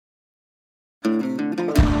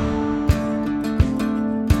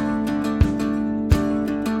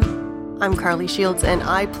I'm Carly Shields, and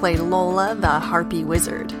I play Lola, the Harpy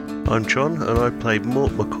Wizard. I'm John, and I play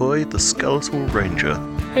Mort McCoy, the Skeletal Ranger.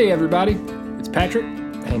 Hey everybody, it's Patrick,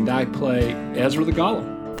 and I play Ezra the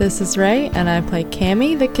Golem. This is Ray, and I play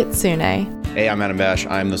Cammy the Kitsune. Hey, I'm Adam Bash,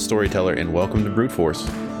 I'm the storyteller, and welcome to Brute Force.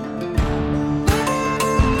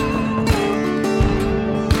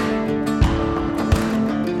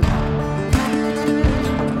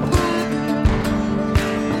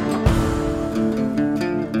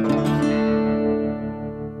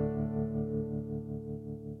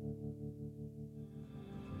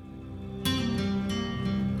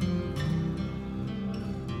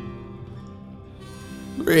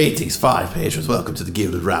 Greetings, Five Patrons. Welcome to the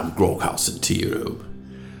Gilded Ram Groghouse and Tea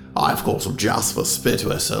Room. I, of course, am Jasper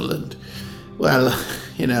Spitwhistle, and, well,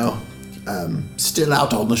 still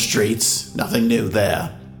out on the streets. Nothing new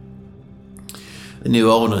there. The new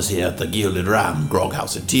owners here at the Gilded Ram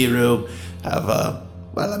Groghouse and Tea Room have,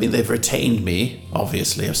 they've retained me.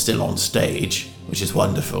 Obviously, I'm still on stage, which is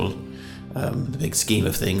wonderful. The big scheme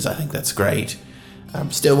of things, I think that's great.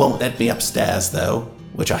 Still won't let me upstairs, though,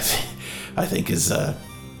 which I think is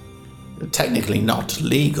technically not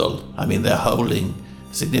legal. I mean, they're holding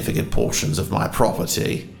significant portions of my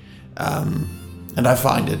property, and I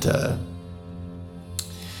find it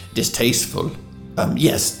distasteful.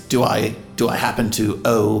 Yes, do I happen to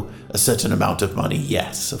owe a certain amount of money?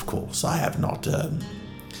 Yes, of course. I have not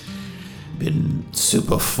been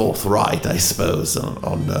super forthright, I suppose,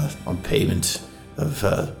 on payment of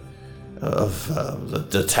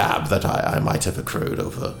the tab that I might have accrued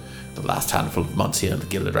over the last handful of months here in the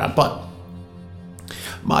Gilded Ram. But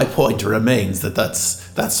my point remains that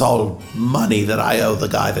that's all money that I owe the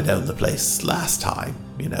guy that owned the place last time.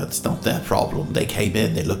 It's not their problem. They came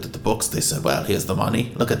in, they looked at the books, they said, well, here's the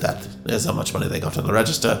money. Look at that. Here's how much money they got on the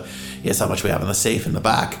register. Here's how much we have in the safe in the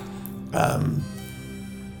back. And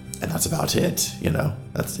that's about it,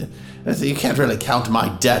 That's it. You can't really count my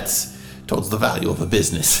debts towards the value of a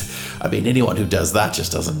business. I mean, anyone who does that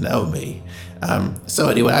just doesn't know me. So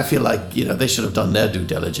anyway, I feel like, they should have done their due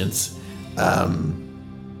diligence.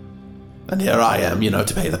 And here I am,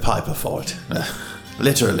 to pay the piper for it.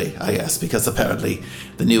 Literally, I guess, because apparently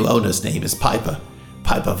the new owner's name is Piper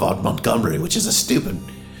von Montgomery, which is a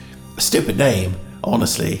stupid name,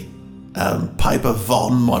 honestly. Piper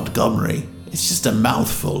von Montgomery. It's just a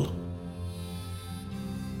mouthful.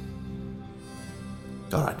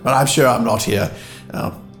 All right, but I'm sure I'm not here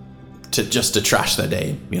to trash their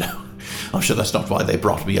name, I'm sure that's not why they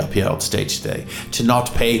brought me up here on stage today. To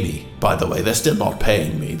not pay me, by the way. They're still not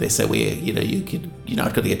paying me. They say, you're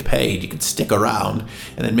not going to get paid. You can stick around,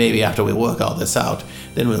 and then maybe after we work all this out,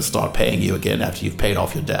 then we'll start paying you again after you've paid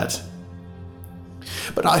off your debt.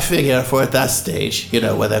 But I figure if we're at that stage,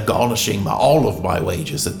 where they're garnishing all of my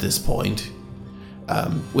wages at this point,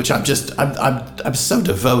 which I'm so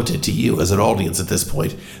devoted to you as an audience at this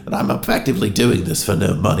point that I'm effectively doing this for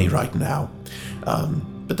no money right now.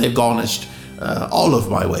 But they've garnished all of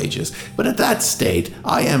my wages. But at that state,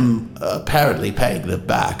 I am apparently paying them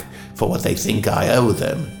back for what they think I owe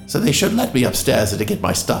them. So they should let me upstairs to get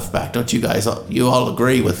my stuff back. Don't you guys? You all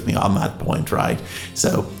agree with me on that point, right?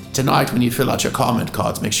 So tonight, when you fill out your comment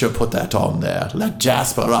cards, make sure to put that on there. Let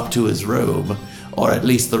Jasper up to his room, or at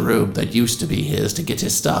least the room that used to be his, to get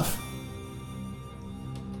his stuff.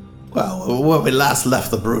 Well, when we last left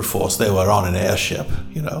the Brute Force, they were on an airship,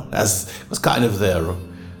 as was kind of their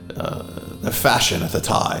fashion at the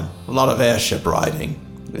time. A lot of airship riding,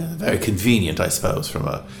 very convenient, I suppose, from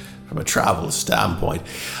a travel standpoint.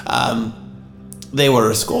 They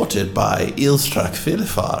were escorted by Ilstrak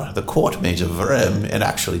Filifar, the court mage of Brim, and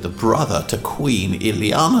actually the brother to Queen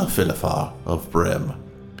Iliana Filifar of Brim.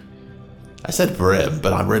 I said Brim,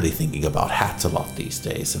 but I'm really thinking about hats a lot these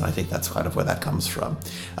days, and I think that's kind of where that comes from.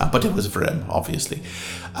 But it was Brim, obviously.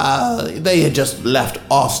 They had just left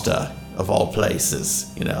Oster, of all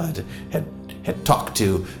places. Had talked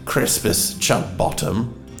to Crispus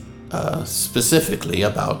Chunkbottom specifically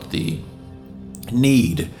about the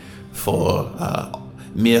need for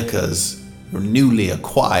Mirka's newly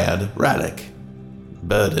acquired relic,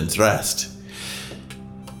 Burden's Rest.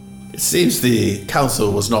 It seems the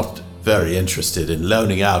council was not very interested in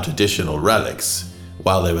loaning out additional relics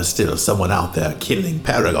while there was still someone out there killing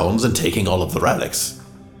paragons and taking all of the relics.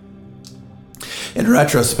 In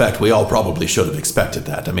retrospect, we all probably should have expected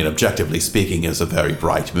that. I mean, objectively speaking, it was a very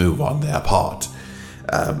bright move on their part.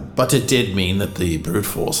 But it did mean that the Brute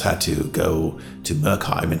Force had to go to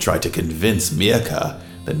Murkheim and try to convince Mirka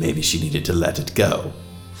that maybe she needed to let it go.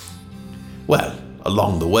 Well,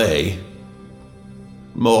 along the way,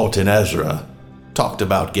 Mort and Ezra talked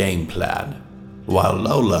about game plan, while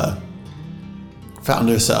Lola found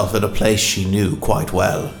herself at a place she knew quite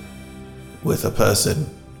well, with a person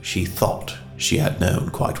she thought she had known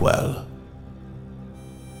quite well.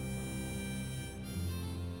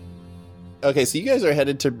 Okay, so you guys are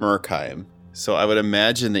headed to Murkheim. So I would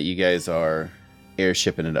imagine that you guys are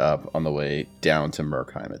airshipping it up on the way down to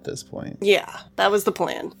Murkheim at this point. Yeah, that was the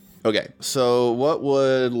plan. Okay, so what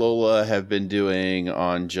would Lola have been doing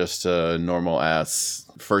on just a normal-ass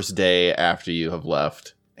first day after you have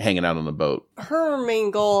left, hanging out on the boat? Her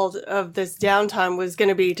main goal of this downtime was going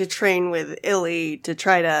to be to train with Illy to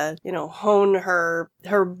try to, hone her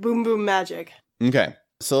boom boom magic. Okay,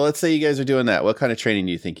 so let's say you guys are doing that. What kind of training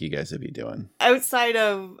do you think you guys would be doing? Outside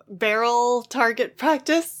of barrel target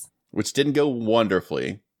practice? Which didn't go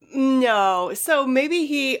wonderfully. No. So maybe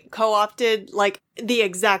he co-opted the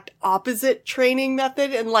exact opposite training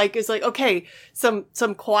method and is okay, some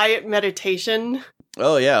quiet meditation.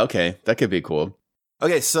 Oh yeah, okay. That could be cool.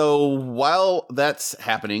 Okay, so while that's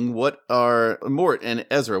happening, what are Mort and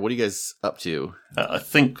Ezra, what are you guys up to? I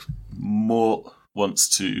think Mort wants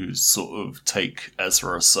to sort of take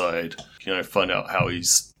Ezra aside, find out how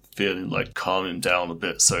he's feeling, calm him down a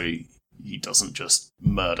bit so he doesn't just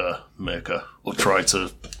murder Mirka or try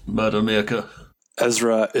to murder Mirka.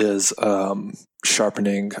 Ezra is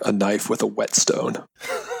sharpening a knife with a whetstone.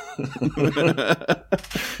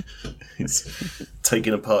 He's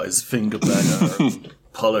taking apart his finger banger and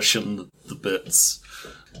polishing the bits.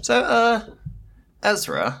 So,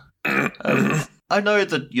 Ezra, I know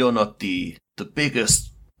that you're not the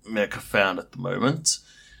biggest Mirka fan at the moment,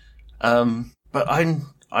 but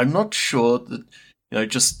I'm not sure that,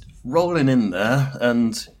 just rolling in there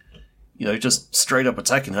and, just straight up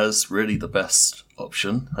attacking her is really the best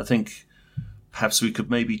option. I think perhaps we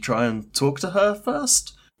could maybe try and talk to her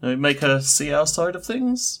first, make her see our side of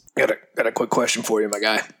things. Got a quick question for you, my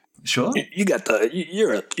guy. Sure.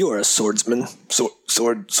 You're a swordsman,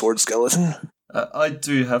 sword skeleton. I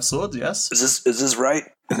do have swords, yes. Is this right?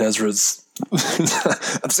 And Ezra's,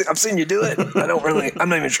 I've seen you do it. I'm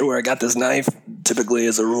not even sure where I got this knife. Typically,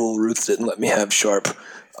 as a rule, Ruth didn't let me have sharp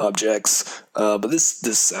objects. But this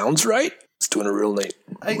sounds right. It's doing a real neat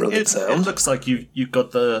sound. It looks like you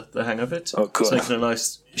got the hang of it. Oh, cool. It's making a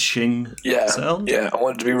nice shing sound. Yeah, I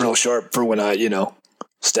want it to be real sharp for when I,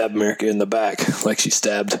 stab Mirka in the back, like she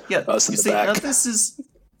stabbed us in the back. This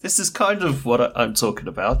is kind of what I'm talking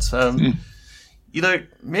about.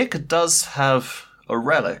 Mirka does have a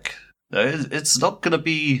relic. It's not going to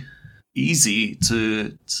be easy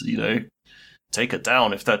to take it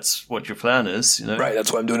down if that's what your plan is. Right.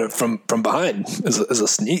 That's why I'm doing it from behind as a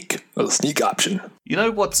sneak option. You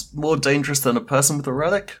know what's more dangerous than a person with a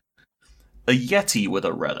relic? A yeti with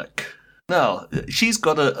a relic. Now, she's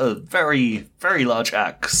got a very, very large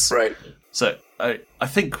axe. Right. So I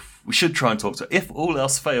think we should try and talk to her. If all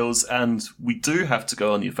else fails and we do have to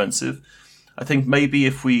go on the offensive, I think maybe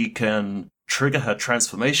if we can trigger her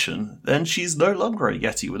transformation, then she's no longer a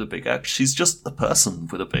yeti with a big axe. She's just a person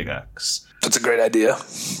with a big axe. That's a great idea.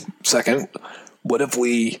 Second, what if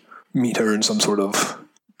we meet her in some sort of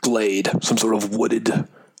glade, some sort of wooded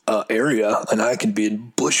area, and I can be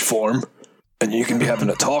in bush form, and you can be having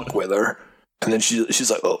a talk with her, and then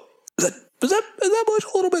she's like, "Oh, is that bush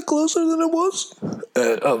a little bit closer than it was?"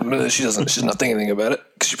 She's not thinking anything about it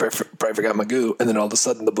because she probably forgot my goo, and then all of a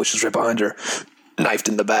sudden the bush is right behind her, knifed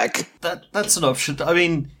in the back. That's an option. I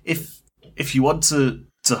mean, if you want to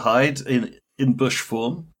hide in bush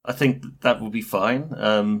form, I think that will be fine.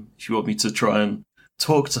 If you want me to try and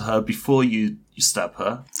talk to her before you stab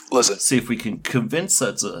her, listen, see if we can convince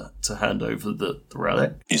her to hand over the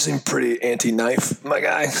relic. You seem pretty anti-knife, my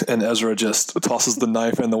guy. And Ezra just tosses the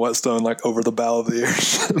knife and the whetstone over the bow of the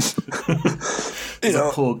airship.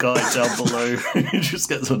 The poor guy down below who just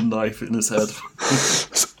gets a knife in his head.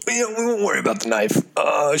 We won't worry about the knife.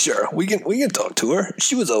 Sure, we can talk to her.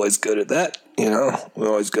 She was always good at that. We're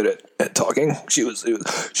always good at talking.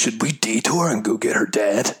 Should we detour and go get her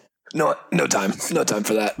dad? No time for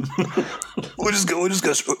that.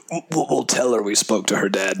 We'll tell her we spoke to her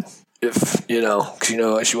dad. If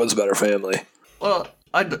because she was about her family. Well,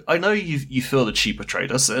 I know you feel that she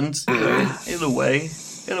betrayed us, and in a way,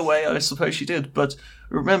 I suppose she did. But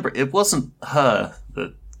remember, it wasn't her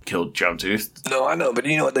that killed Jamtooth. No, I know, but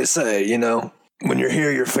you know what they say. When you're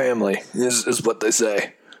here, your family is what they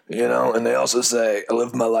say. And they also say, I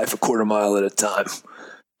live my life a quarter mile at a time,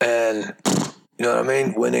 and. You know what I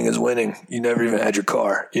mean? Winning is winning. You never even had your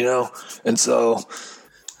car, And so,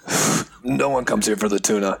 no one comes here for the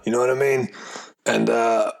tuna. You know what I mean? And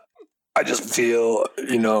I just feel,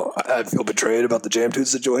 I feel betrayed about the Jamtooth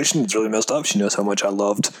situation. It's really messed up. She knows how much I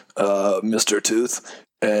loved Mr. Tooth.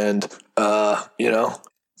 And,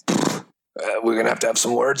 We're going to have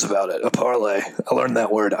some words about it. A parlay. I learned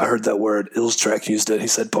that word. I heard that word. Ilstrek used it. He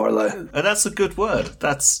said parlay. And that's a good word.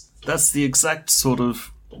 That's the exact sort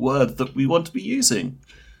of word that we want to be using.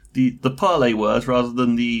 The parlay word rather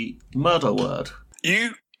than the murder word.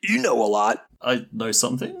 You know a lot. I know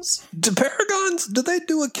some things. Do paragons, do they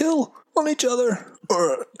do a kill on each other?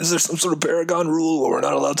 Or is there some sort of paragon rule where we're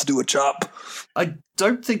not allowed to do a chop? I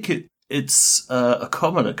don't think it's a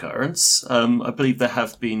common occurrence. I believe there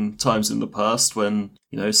have been times in the past when,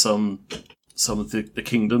 some of the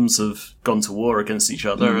kingdoms have gone to war against each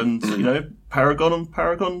other and, paragon on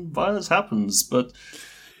paragon violence happens. But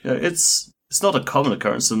it's not a common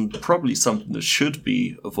occurrence and probably something that should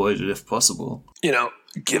be avoided if possible.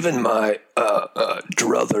 Given my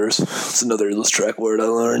druthers, it's another Illustrac word I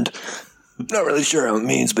learned. Not really sure how it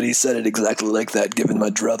means, but he said it exactly like that, given my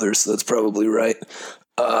druthers, so that's probably right.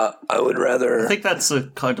 I would rather... I think that's a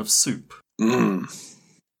kind of soup.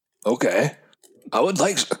 Okay. I would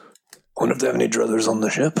like... I wonder if they have any druthers on the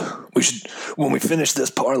ship. We should... When we finish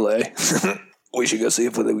this parlay, we should go see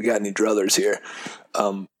if we got any druthers here.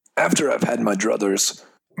 After I've had my druthers,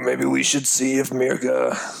 maybe we should see if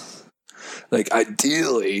Mirka...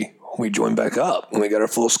 ideally, we join back up when we got our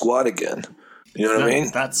full squad again. You know what I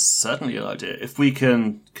mean? That's certainly an idea. If we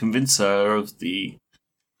can convince her of the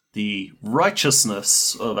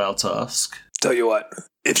righteousness of our task. Tell you what,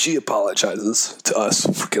 if she apologizes to us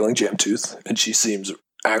for killing Jamtooth, and she seems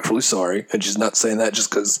actually sorry, and she's not saying that just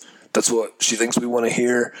because that's what she thinks we want to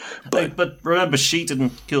hear. But remember, she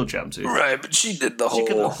didn't kill Jamtooth. Right, but she did the whole... She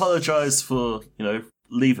can apologize for,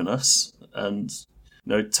 leaving us and...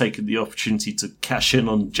 taking the opportunity to cash in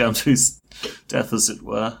on Jamtooth's death, as it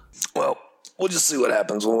were. Well, we'll just see what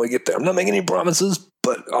happens when we get there. I'm not making any promises,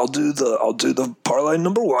 but I'll do the parlay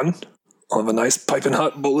number 1. I'll have a nice piping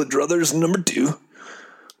hot bowl of druthers number 2.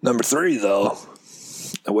 Number 3, though,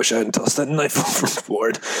 I wish I hadn't tossed that knife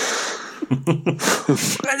overboard.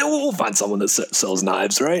 I know we'll find someone that sells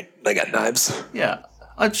knives, right? They got knives. Yeah.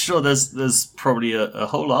 I'm sure there's probably a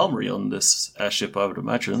whole armory on this airship, I would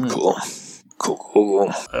imagine. Cool.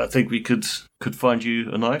 I think we could find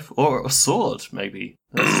you a knife or a sword, maybe.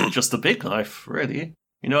 That's just a big knife, really.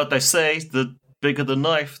 You know what they say? The bigger the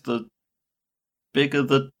knife, the bigger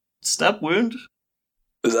the stab wound.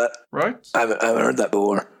 Is that right? I haven't heard that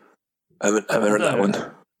before. I haven't heard that one.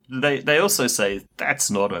 They also say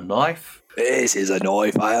that's not a knife. This is a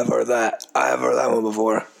knife. I have heard that. I have heard that one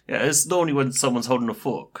before. Yeah, it's normally when someone's holding a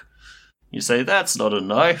fork. You say that's not a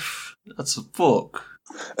knife. That's a fork.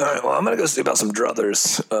 All right, well, I'm going to go see about some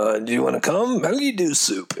druthers. Do you want to come? How do you do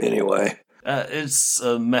soup, anyway? It's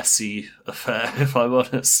a messy affair, if I'm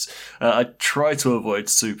honest. I try to avoid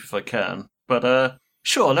soup if I can. But,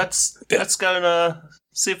 sure, let's go and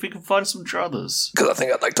see if we can find some druthers. Because I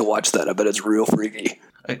think I'd like to watch that. I bet it's real freaky.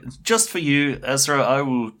 Just for you, Ezra, I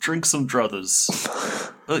will drink some druthers.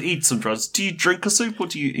 Eat some druthers. Do you drink a soup or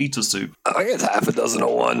do you eat a soup? I think it's half a dozen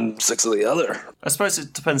of one, 6 of the other. I suppose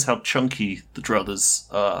it depends how chunky the druthers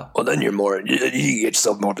are. Well, then you get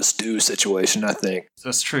yourself more of a stew situation, I think.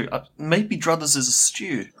 That's true. Maybe druthers is a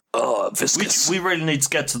stew. Oh, viscous. We really need to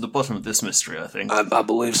get to the bottom of this mystery, I think. I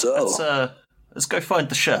believe so. Let's go find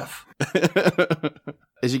the chef.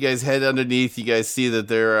 As you guys head underneath, you guys see that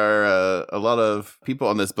there are a lot of people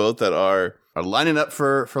on this boat that are lining up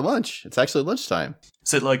for lunch. It's actually lunchtime.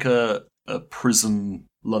 Is it like a prison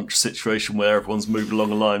lunch situation where everyone's moving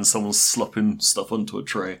along a line and someone's slopping stuff onto a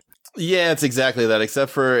tray? Yeah, it's exactly that,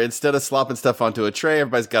 except for instead of slopping stuff onto a tray,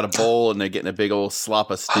 everybody's got a bowl and they're getting a big old slop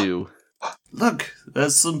of stew. Look,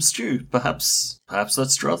 there's some stew. Perhaps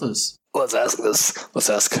that's druthers. Let's ask the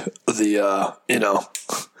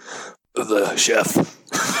chef.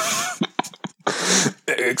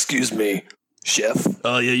 Excuse me, chef.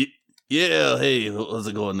 Oh, yeah. Hey, how's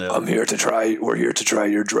it going there? We're here to try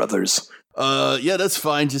your druthers. Yeah, that's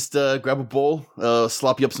fine. Just grab a bowl,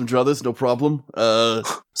 slop you up some druthers, no problem.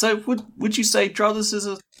 So would you say druthers is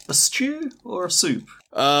a stew or a soup?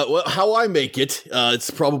 Well, how I make it,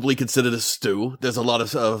 it's probably considered a stew. There's a lot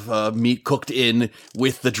of meat cooked in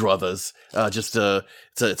with the druthers. It's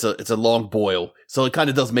a long boil, so it kind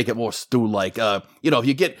of does make it more stew-like. If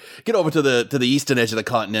you get over to the eastern edge of the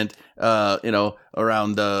continent,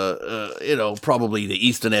 around probably the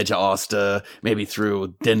eastern edge of Oster, maybe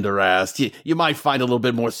through Dindarast, you might find a little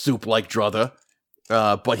bit more soup-like druther.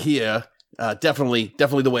 But here, definitely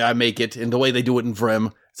the way I make it, and the way they do it in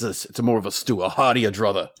Vrem, it's a more of a stew, a heartier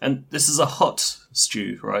druther. And this is a hot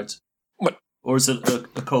stew, right? What? Or is it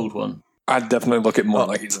a cold one? I'd definitely look at more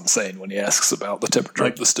like he's insane when he asks about the temperature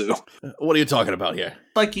of the stew. What are you talking about here?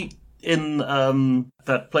 Like in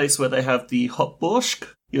that place where they have the hot borscht.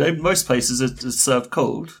 Most places it's served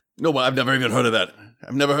cold. No, I've never even heard of that.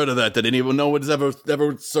 I've never heard of that. Did anyone know it's ever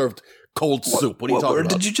served cold soup? What are you talking word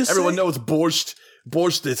about? did you just Everyone say? knows borscht.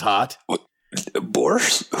 Borscht is hot.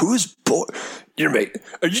 Borscht? Who is borscht? Your mate.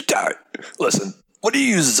 Are you tired? Listen, what do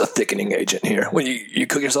you use as a thickening agent here? When you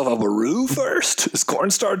cook yourself up a roux first? Is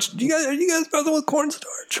cornstarch? Are you guys brother with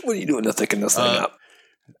cornstarch? What are you doing to thicken this thing up?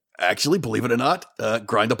 Actually, believe it or not,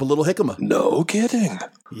 grind up a little jicama. No kidding.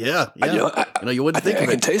 Yeah. You wouldn't I think of I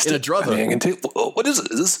can it taste in it. a druther. I think I can taste. What is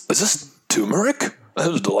it? Is this turmeric?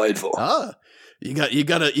 That was delightful. You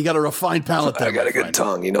got a refined palate there. I got a good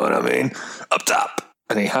tongue. You know what I mean? Up top.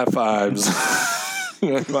 And he high fives.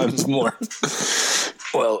 High fives more.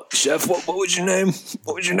 Well, chef, what was your name?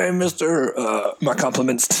 What was your name, mister? My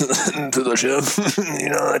compliments to the chef. You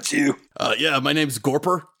know, that's you. Yeah, my name's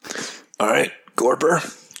Gorper. All right,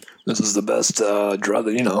 Gorper. This is the best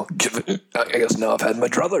druther, you know. I guess now I've had my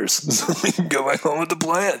druthers. So we can go back home with the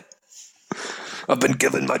plan. I've been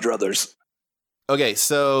given my druthers. Okay,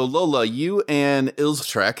 so Lola, you and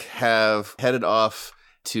Ilstrek have headed off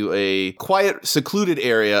to a quiet, secluded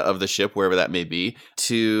area of the ship, wherever that may be,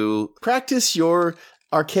 to practice your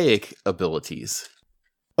archaic abilities.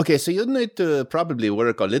 Okay, so you need to probably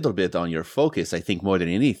work a little bit on your focus, I think, more than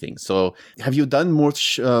anything. So have you done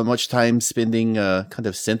much time spending kind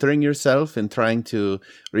of centering yourself and trying to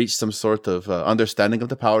reach some sort of understanding of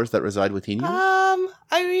the powers that reside within you?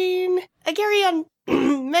 I mean, Agarion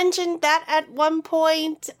mentioned that at one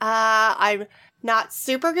point. I'm not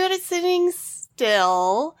super good at sitting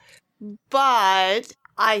still, but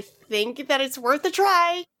I think that it's worth a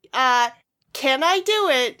try. Can I do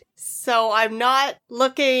it? So I'm not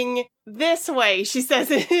looking this way, she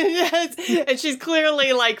says. And she's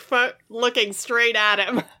clearly like looking straight at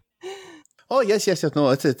him. Oh, yes.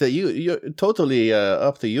 No, you're totally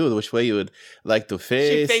up to you which way you would like to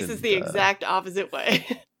face. She faces the exact opposite way.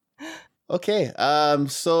 Okay.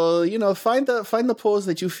 So, find the pose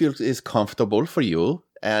that you feel is comfortable for you.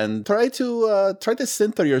 And try to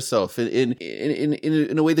center yourself in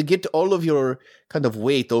a way to get all of your kind of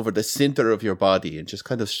weight over the center of your body and just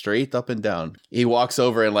kind of straight up and down. He walks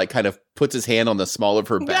over and like kind of puts his hand on the small of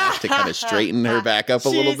her back to kind of straighten her back up a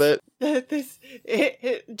little bit.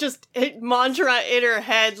 It mantra in her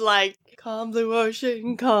head like calm blue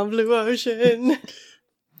ocean, calm blue ocean.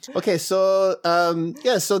 Okay, so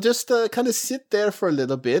so just kind of sit there for a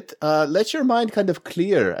little bit. Let your mind kind of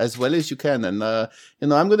clear as well as you can, and I'm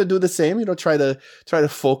going to do the same. Try to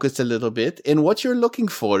focus a little bit. And what you're looking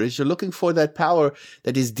for is that power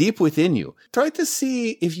that is deep within you. Try to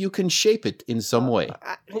see if you can shape it in some way.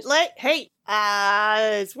 It's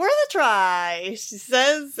worth a try, she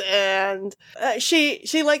says, and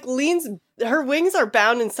she like leans. Her wings are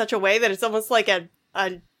bound in such a way that it's almost like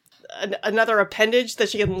another appendage that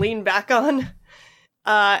she can lean back on.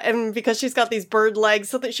 And because she's got these bird legs,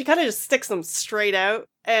 so that she kind of just sticks them straight out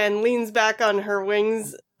and leans back on her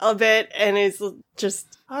wings a bit and is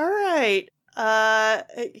just, all right,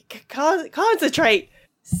 concentrate.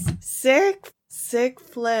 Sick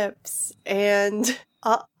flips and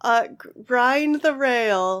grind the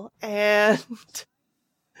rail and...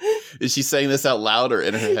 Is she saying this out loud or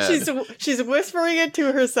in her head? She's whispering it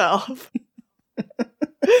to herself.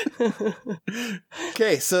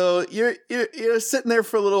 Okay, so you're sitting there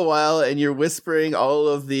for a little while and you're whispering all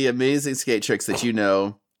of the amazing skate tricks that you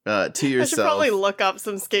know to yourself. I should probably look up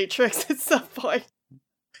some skate tricks at some point.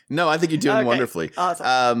 No, I think you're doing wonderfully.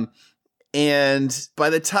 Awesome. And by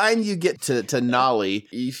the time you get to Nolly,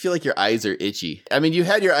 you feel like your eyes are itchy. I mean, you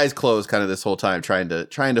had your eyes closed kind of this whole time trying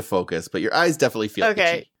to focus, but your eyes definitely feel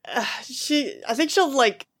itchy. I think she'll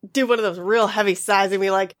like do one of those real heavy sighs and be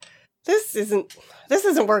like, this isn't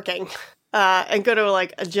working. And go to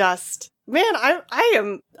like adjust. Man, I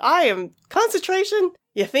am concentration.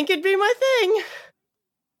 You think it'd be my thing.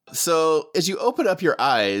 So as you open up your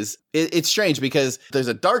eyes, it's strange because there's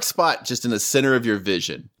a dark spot just in the center of your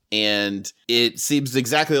vision. And it seems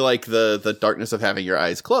exactly like the darkness of having your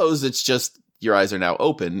eyes closed. It's just your eyes are now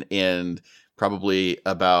open and probably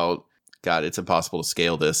about, God, it's impossible to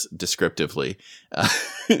scale this descriptively.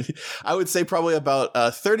 I would say probably about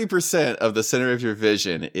 30% of the center of your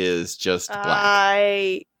vision is just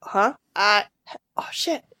black. Oh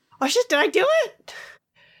shit, did I do it?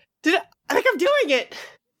 I think I'm doing it.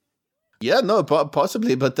 Yeah, no,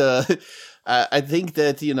 possibly. But I think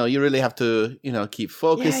that, you really have to, keep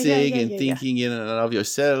focusing and thinking in and of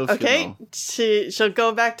yourself. Okay, she'll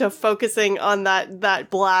go back to focusing on that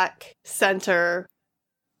black center.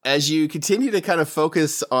 As you continue to kind of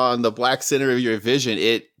focus on the black center of your vision,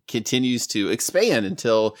 it continues to expand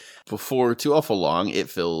until before too awful long, it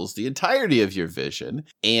fills the entirety of your vision.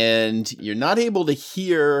 And you're not able to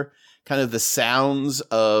hear kind of the sounds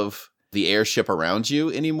of the airship around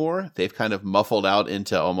you anymore. They've kind of muffled out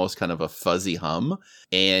into almost kind of a fuzzy hum,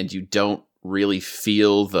 and you don't really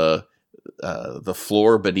feel the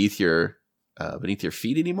floor beneath your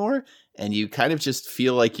feet anymore. And you kind of just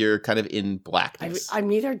feel like you're kind of in blackness.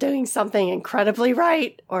 I'm either doing something incredibly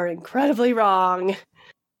right or incredibly wrong.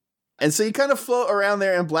 And so you kind of float around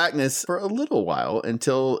there in blackness for a little while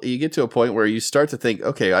until you get to a point where you start to think,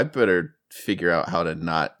 okay, I better figure out how to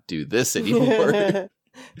not do this anymore.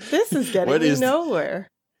 This is getting me nowhere.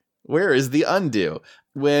 Where is the undo?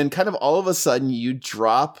 When kind of all of a sudden you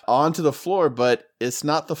drop onto the floor, but it's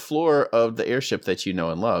not the floor of the airship that you know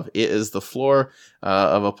and love. It is the floor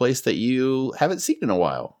of a place that you haven't seen in a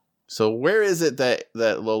while. So where is it that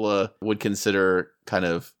Lola would consider kind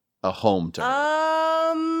of a home to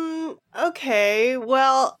her? Okay.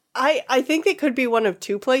 Well, I think it could be one of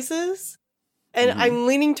two places. And I'm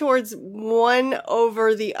leaning towards one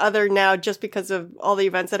over the other now just because of all the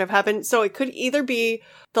events that have happened. So it could either be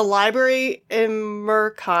the library in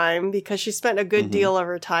Murkheim, because she spent a good deal of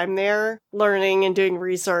her time there learning and doing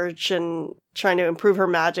research and trying to improve her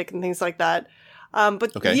magic and things like that.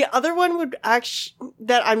 But the other one would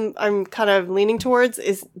that I'm kind of leaning towards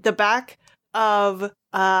is the back of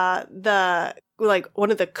one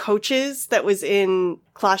of the coaches that was in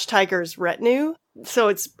Clash Tiger's retinue. So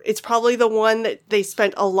it's probably the one that they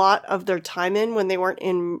spent a lot of their time in when they weren't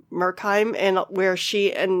in Murkheim, and where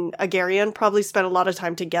she and Agarion probably spent a lot of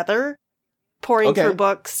time together, pouring through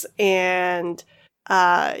books and,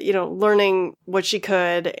 learning what she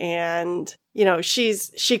could. And,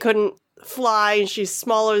 she couldn't fly and she's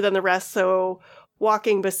smaller than the rest. So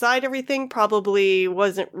walking beside everything probably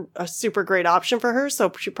wasn't a super great option for her.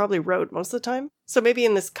 So she probably rode most of the time. So maybe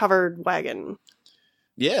in this covered wagon.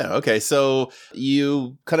 Yeah, okay. So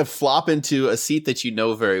you kind of flop into a seat that you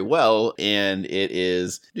know very well, and it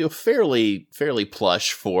is fairly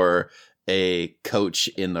plush for a coach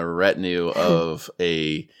in the retinue of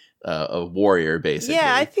a warrior, basically.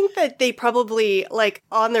 Yeah, I think that they probably,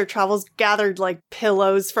 on their travels, gathered,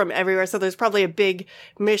 pillows from everywhere. So there's probably a big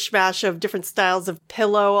mishmash of different styles of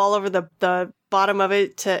pillow all over the bottom of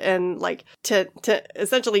it to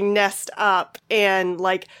essentially nest up, and,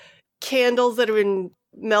 candles that have been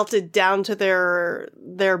melted down to their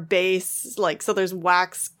base, so there's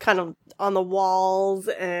wax kind of on the walls,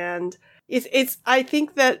 and it's I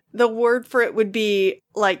think that the word for it would be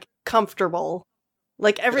comfortable.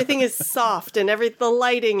 Everything is soft, and the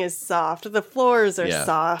lighting is soft, the floors are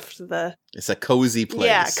soft, it's a cozy place.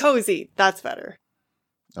 Yeah, cozy, that's better.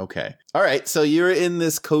 Okay, all right, so you're in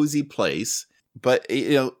this cozy place, but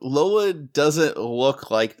Lola doesn't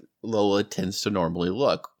look like Lola tends to normally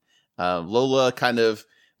look. Lola kind of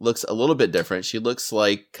looks a little bit different. She looks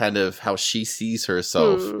like kind of how she sees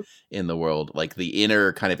herself in the world, like the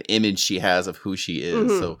inner kind of image she has of who she is.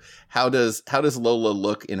 So how does Lola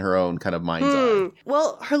look in her own kind of mind's eye?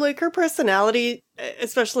 Well, her personality,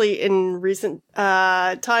 especially in recent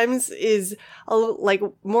times, is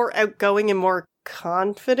more outgoing and more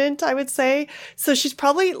confident, I would say. So she's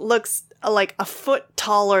probably looks like a foot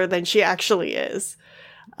taller than she actually is.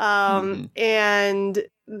 And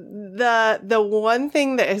the one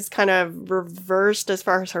thing that is kind of reversed as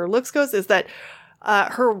far as her looks goes is that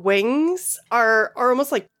her wings are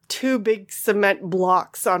almost like two big cement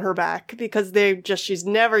blocks on her back, because she's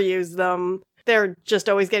never used them. They're just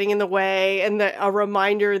always getting in the way, and a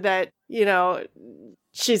reminder that,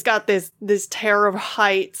 she's got this terror of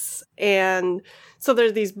heights. And so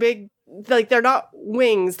there's these big, they're not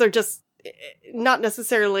wings, they're just not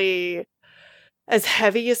necessarily as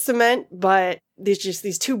heavy as cement, but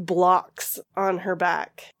these two blocks on her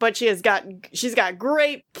back. But she's got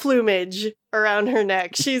great plumage around her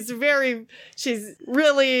neck. She's really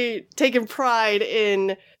taken pride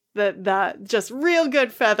in the just real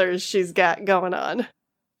good feathers she's got going on.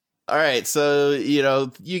 All right, so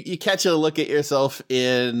you catch a look at yourself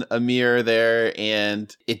in a mirror there,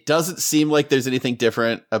 and it doesn't seem like there's anything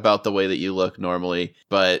different about the way that you look normally,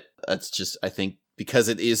 but that's just, I think, because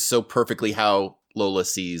it is so perfectly how Lola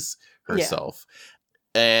sees herself.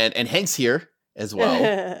 Yeah. And Hank's here as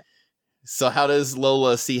well. So how does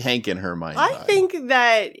Lola see Hank in her mind? I think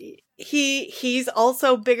that he's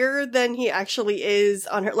also bigger than he actually is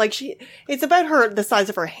on her. It's about the size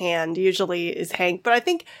of her hand usually is Hank, but I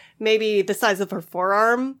think maybe the size of her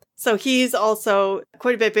forearm. So he's also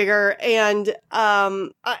quite a bit bigger. And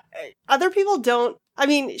other people don't. I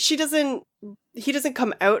mean, he doesn't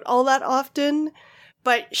come out all that often,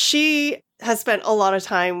 but she has spent a lot of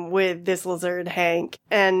time with this lizard, Hank.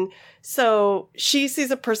 And so she sees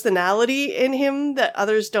a personality in him that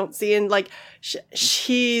others don't see. And like,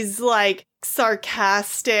 she's like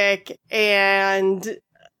sarcastic and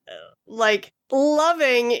like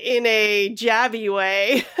loving in a jabby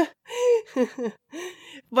way.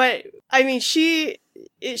 But I mean, he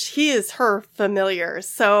is her familiar.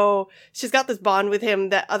 So she's got this bond with him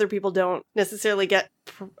that other people don't necessarily get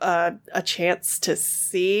a chance to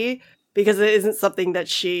see, because it isn't something that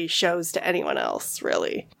she shows to anyone else,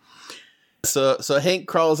 really. So Hank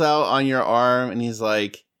crawls out on your arm and he's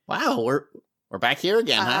like, "Wow, we're back here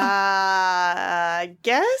again, huh?" I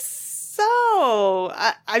guess so.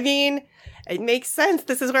 I mean, it makes sense.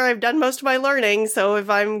 This is where I've done most of my learning. So if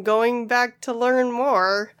I'm going back to learn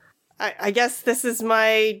more, I guess this is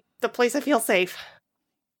the place I feel safe.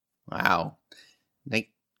 Wow.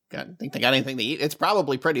 Think they got anything to eat? It's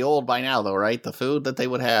probably pretty old by now, though, right? The food that they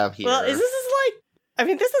would have here. Well, this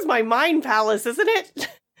is my mind palace, isn't it?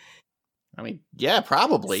 I mean, yeah,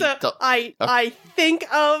 probably. So I think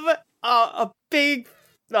of a big,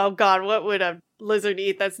 oh God, what would a lizard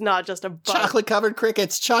eat that's not just a bug? Chocolate-covered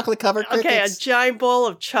crickets. Okay, a giant bowl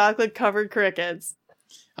of chocolate-covered crickets.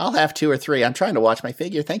 I'll have 2 or 3. I'm trying to watch my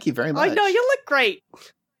figure. Thank you very much. I know, you look great.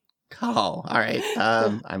 Oh, all right.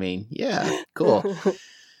 I mean, yeah, cool.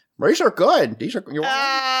 These are good.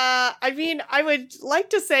 I mean, I would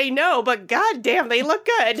like to say no, but goddamn, they look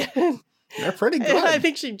good. They're pretty good. I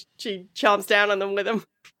think she chomps down on them with him.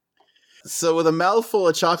 So with a mouthful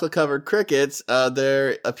of chocolate-covered crickets,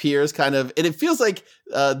 there appears kind of, and it feels like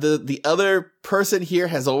the other person here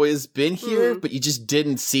has always been here, but you just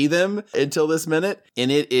didn't see them until this minute.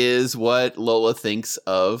 And it is what Lola thinks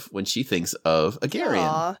of when she thinks of Agarian.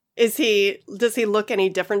 Aww. Does he look any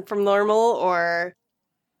different from normal, or?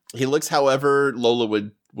 He looks however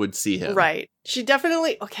Lola would see him. Right. She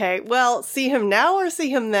definitely, okay, well, see him now or see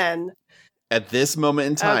him then? At this moment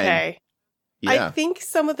in time. Okay. Yeah. I think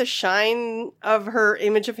some of the shine of her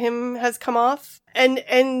image of him has come off.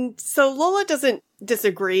 And so Lola doesn't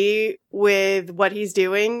disagree with what he's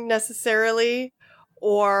doing necessarily,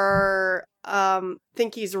 or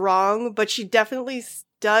think he's wrong, but she definitely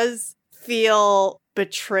does feel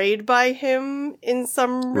betrayed by him in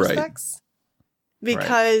some respects.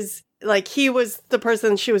 Because, like, he was the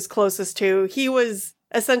person she was closest to. He was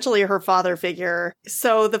essentially her father figure.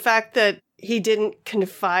 So the fact that he didn't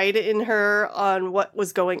confide in her on what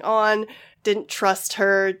was going on, didn't trust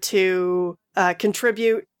her to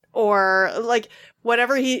contribute, or, like,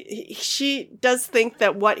 whatever she does think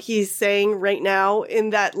that what he's saying right now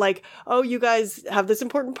in that, like, oh, you guys have this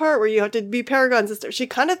important part where you have to be paragons and stuff. She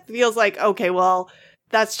kind of feels like, okay, well,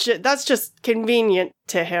 that's just convenient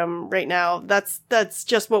to him right now. That's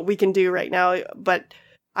just what we can do right now. But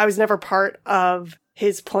I was never part of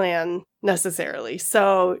his plan necessarily.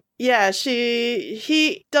 So yeah,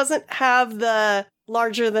 he doesn't have the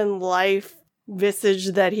larger than life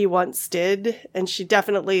visage that he once did, and she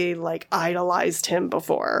definitely like idolized him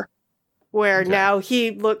before. Where now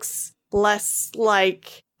he looks less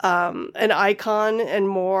like an icon and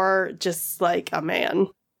more just like a man.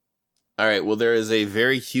 All right, well, there is a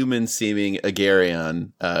very human-seeming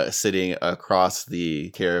Agarian sitting across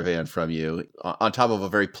the caravan from you, on top of a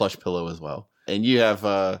very plush pillow as well. And you have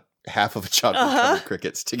half of a chocolate-covered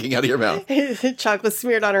cricket sticking out of your mouth. Chocolate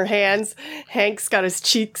smeared on her hands. Hank's got his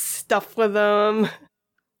cheeks stuffed with them.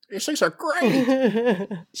 These things are great!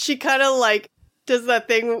 She kind of, like, does that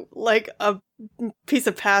thing like a piece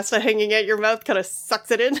of pasta hanging at your mouth, kind of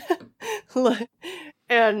sucks it in.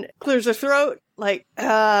 And clears her throat, like,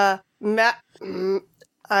 Agarion?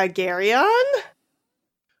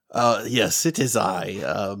 Yes, it is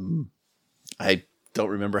I. I don't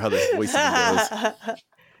remember how this voice goes.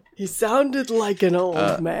 He sounded like an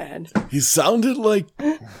old man. He sounded like...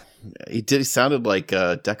 He sounded like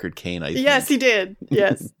Deckard Cain, I think. Yes, he did.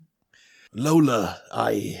 Yes. Lola,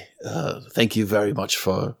 I thank you very much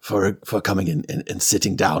for coming in and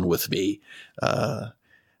sitting down with me.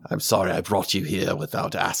 I'm sorry I brought you here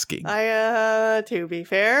without asking. To be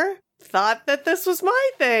fair, thought that this was my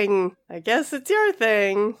thing. I guess it's your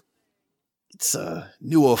thing. It's a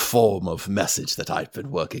newer form of message that I've been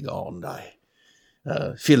working on. I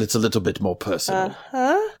feel it's a little bit more personal.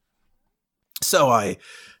 Uh-huh. So I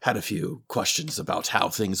had a few questions about how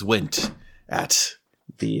things went at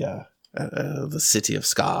the city of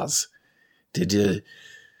Scars. Did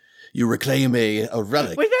you reclaim a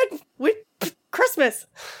relic? We Christmas,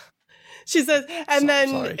 she says, and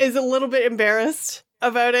then is a little bit embarrassed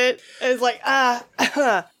about it. Is like, I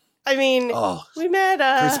mean, we met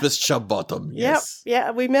Christmas Chubbottom. Yes. Yep.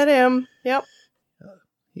 Yeah, we met him. Yep.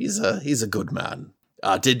 He's a good man.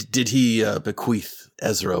 Did he bequeath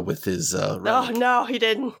Ezra with his relic? Oh, no, he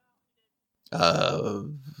didn't.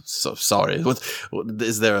 So sorry.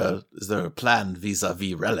 Is there a plan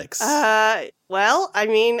vis-a-vis relics? Well, I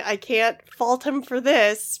mean, I can't fault him for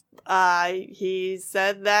this. He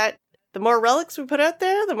said that the more relics we put out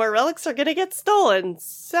there, the more relics are gonna get stolen.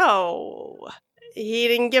 So, he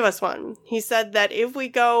didn't give us one. He said that if we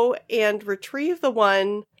go and retrieve the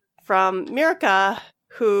one from Mirka,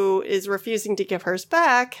 who is refusing to give hers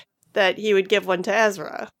back, that he would give one to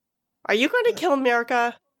Ezra. Are you going to kill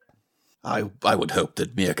Mirka? I would hope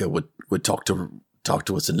that Mirka would talk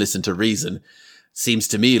to us and listen to reason. Seems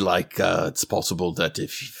to me like it's possible that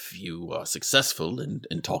if you are successful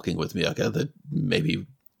in talking with Mirka, that maybe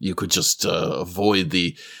you could just avoid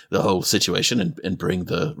the whole situation and bring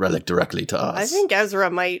the relic directly to us. I think Ezra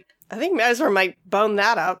might bone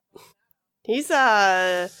that up. He's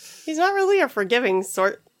not really a forgiving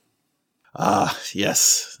sort.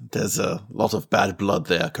 Yes. There's a lot of bad blood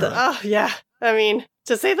there, correct? Oh, yeah. I mean,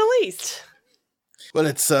 to say the least. Well,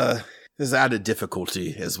 there's added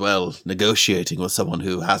difficulty as well. Negotiating with someone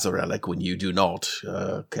who has a relic when you do not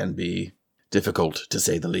can be difficult, to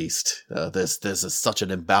say the least. There's such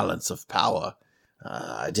an imbalance of power.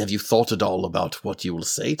 Have you thought at all about what you will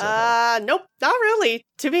say to her? Nope, not really,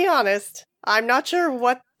 to be honest. I'm not sure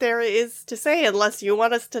what there is to say unless you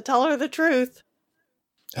want us to tell her the truth.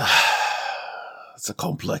 It's a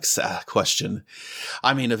complex question.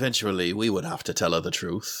 I mean, eventually we would have to tell her the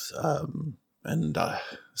truth. And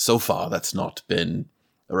so far that's not been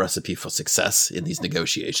a recipe for success in these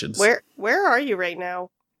negotiations. Where are you right now?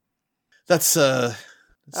 That's difficult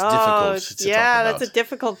to talk about. That's a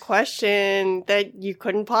difficult question that you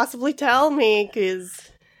couldn't possibly tell me,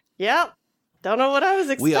 because, don't know what I was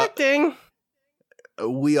expecting.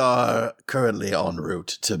 We are currently en route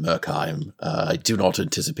to Merkheim. I do not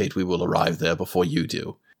anticipate we will arrive there before you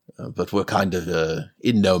do. But we're kind of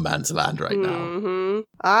in no man's land right now.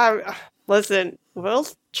 Listen, we'll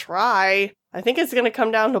try. I think it's going to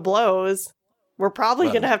come down to blows. We're probably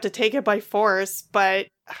going to have to take it by force, but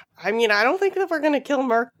I mean, I don't think that we're going to kill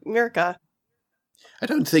Mirka. I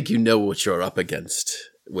don't think you know what you're up against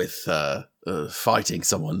with fighting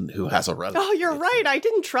someone who has a relic. Oh, you're right. I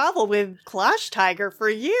didn't travel with Clash Tiger for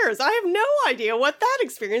years. I have no idea what that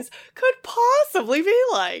experience could possibly be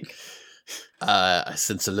like. I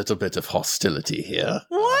sense a little bit of hostility here.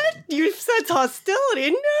 What? You said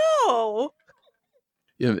hostility? No!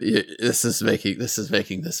 This is making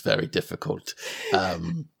this very difficult.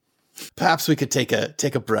 Perhaps we could take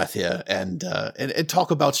a breath here and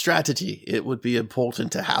talk about strategy. It would be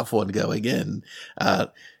important to have one going in.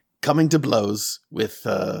 Coming to blows with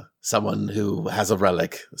someone who has a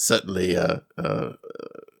relic, certainly a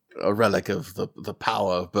relic of the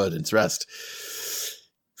power of Burden's Rest,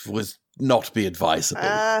 would not be advisable.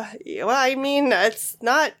 Well, I mean, it's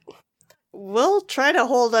not. We'll try to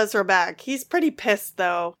hold Ezra back. He's pretty pissed,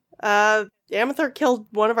 though. Amethyr killed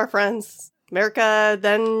one of our friends. Mirka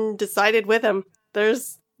then decided with him.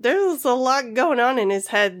 There's a lot going on in his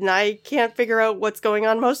head, and I can't figure out what's going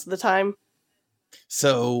on most of the time.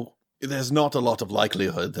 So, there's not a lot of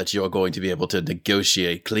likelihood that you're going to be able to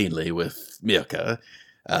negotiate cleanly with Mirka.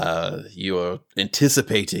 You're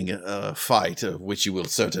anticipating a fight, which you will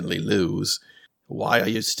certainly lose. Why are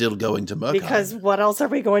you still going to Merkheim? Because what else are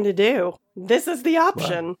we going to do? This is the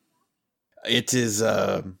option.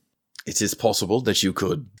 Well, it is possible that you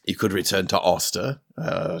could return to Oster,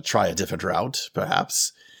 try a different route,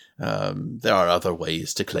 perhaps. There are other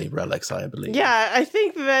ways to claim relics, I believe. Yeah, I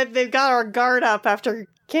think that they've got our guard up after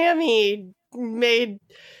Cammy made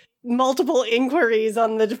multiple inquiries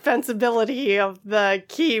on the defensibility of the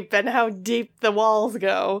keep and how deep the walls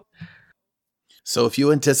go. So if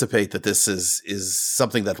you anticipate that this is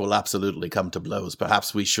something that will absolutely come to blows,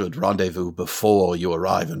 perhaps we should rendezvous before you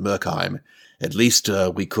arrive in Merkheim. At least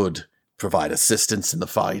we could provide assistance in the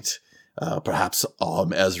fight, perhaps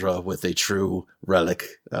arm Ezra with a true relic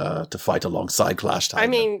to fight alongside Clash Tiger. I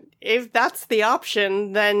mean, if that's the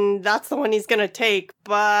option, then that's the one he's going to take,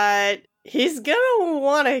 but he's going to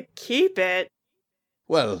want to keep it.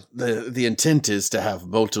 Well, the intent is to have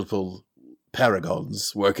multiple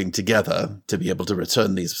paragons working together to be able to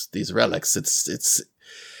return these relics. It's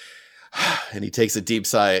and he takes a deep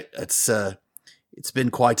sigh. It's been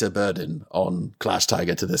quite a burden on Clash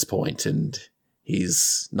Tiger to this point, and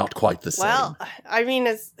he's not quite the same. Well, I mean,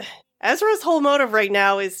 Ezra's whole motive right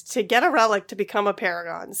now is to get a relic to become a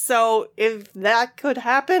paragon. So if that could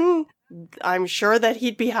happen, I'm sure that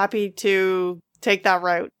he'd be happy to take that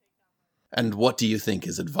route. And what do you think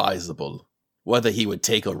is advisable? whether he would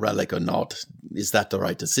take a relic or not, is that the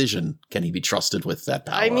right decision? Can he be trusted with that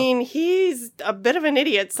power? I mean, he's a bit of an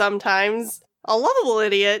idiot sometimes. A lovable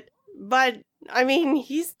idiot. But, I mean,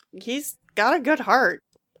 he's got a good heart.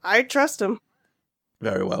 I trust him.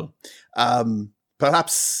 Very well.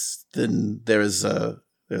 Perhaps then there's a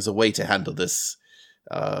way to handle this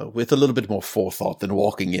with a little bit more forethought than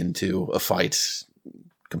walking into a fight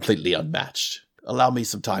completely unmatched. Allow me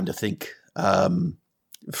some time to think.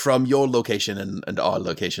 From your location and our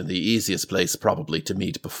location, the easiest place probably to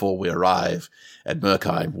meet before we arrive at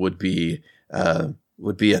Murkheim would be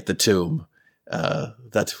at the tomb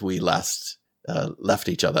that we last left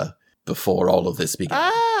each other before all of this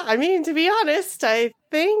began. I mean, to be honest, I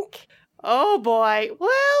think... Oh boy.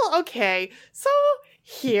 Well, okay. So,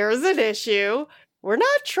 here's an issue. We're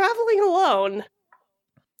not traveling alone.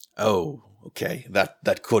 Oh, okay.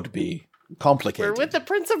 That could be complicated. We're with the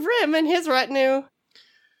Prince of Rim and his retinue.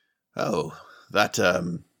 Oh, that's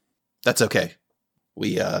okay.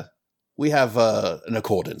 We have an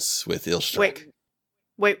accordance with Ilstrek.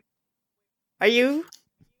 Wait. Are you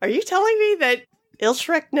telling me that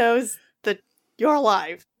Ilstrek knows that you're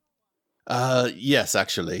alive? Yes,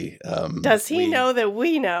 actually. Does he know that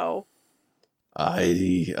we know?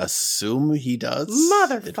 I assume he does.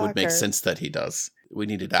 Motherfucker. It would make sense that he does. We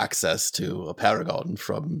needed access to a paragon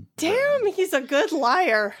from... Damn, he's a good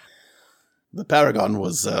liar. The paragon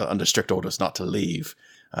was under strict orders not to leave,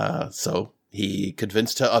 so he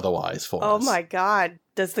convinced her otherwise for us. Oh my god.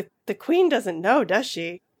 Does the queen doesn't know, does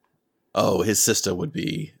she? Oh, his sister would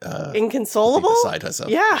be... inconsolable? Would be beside herself.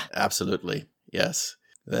 Yeah. Absolutely, yes.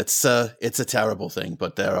 It's a terrible thing,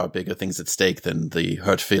 but there are bigger things at stake than the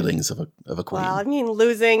hurt feelings of a queen. Well, I mean,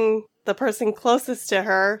 losing the person closest to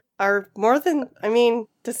her are more than... I mean,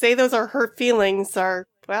 to say those are hurt feelings are...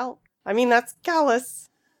 Well, I mean, that's callous.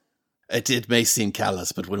 It may seem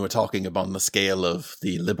callous, but when we're talking about the scale of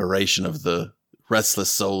the liberation of the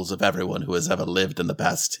restless souls of everyone who has ever lived in the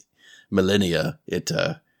past millennia, it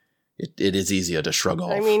is easier to shrug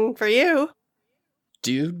off. I mean, for you.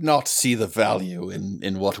 Do you not see the value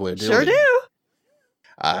in what we're doing? Sure do.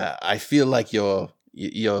 I feel like your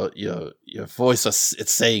voice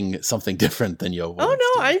it's saying something different than your words. Oh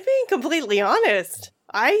no, do. I'm being completely honest.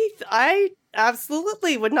 I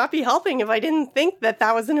absolutely would not be helping if I didn't think that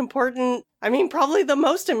was an important, I mean, probably the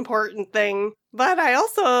most important thing. But I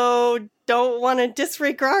also don't want to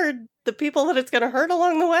disregard the people that it's going to hurt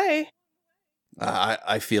along the way.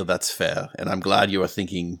 I feel that's fair, and I'm glad you are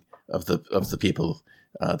thinking of the people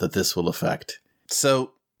that this will affect.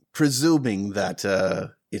 So, presuming that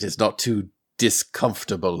it is not too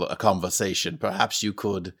discomfortable a conversation, perhaps you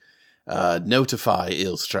could notify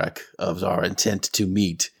Ilstrek of our intent to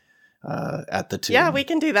meet at the tomb. Yeah, we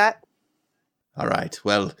can do that. All right.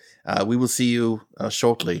 Well, we will see you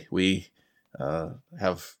shortly. We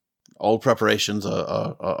have all preparations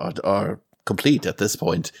are complete at this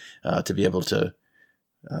point to be able to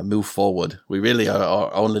move forward. We really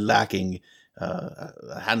are only lacking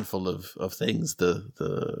a handful of things.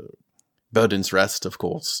 The Burden's Rest, of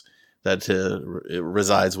course, that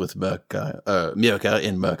resides with Mirka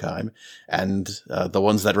in Murkheim, and the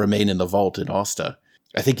ones that remain in the vault in Oster.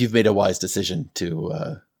 I think you've made a wise decision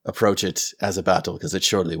to approach it as a battle, because it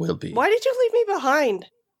surely will be. Why did you leave me behind?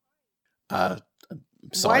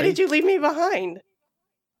 Sorry? Why did you leave me behind?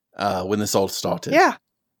 When this all started. Yeah.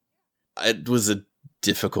 It was a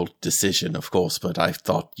difficult decision, of course, but I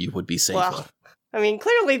thought you would be safer. Well, I mean,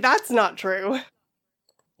 clearly that's not true.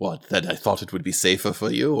 What, that I thought it would be safer for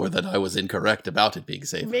you, or that I was incorrect about it being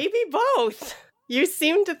safer? Maybe both. You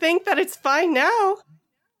seem to think that it's fine now.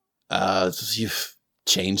 You've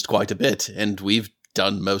changed quite a bit, and we've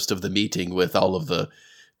done most of the meeting with all of the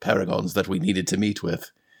paragons that we needed to meet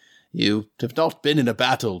with. You have not been in a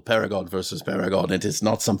battle, Paragon versus Paragon. It is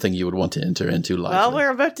not something you would want to enter into lightly. Well, we're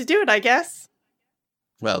about to do it, I guess.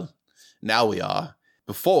 Well, now we are.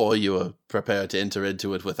 Before, you were prepared to enter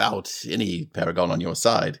into it without any Paragon on your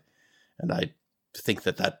side. And I think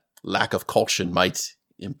that lack of caution might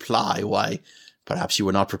imply why perhaps you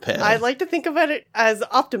were not prepared. I like to think of it as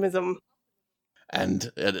optimism. And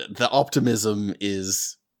the optimism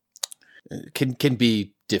can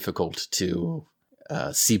be difficult to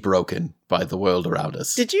see broken by the world around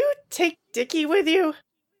us. Did you take Dickie with you?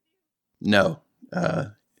 No,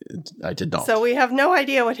 I did not. So we have no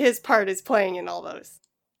idea what his part is playing in all those.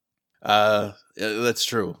 That's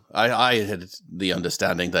true. I had the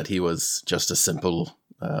understanding that he was just a simple,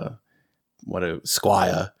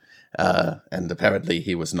 squire, and apparently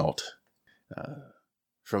he was not.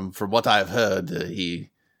 From what I've heard,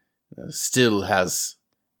 he still has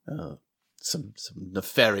some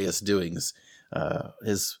nefarious doings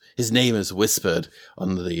His name is whispered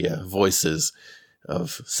on the voices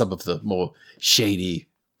of some of the more shady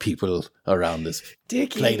people around this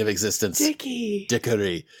plane of existence.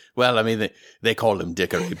 Dickory. Well, I mean, they call him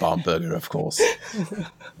Dickory Bomberger, of course.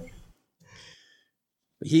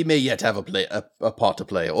 He may yet have a part to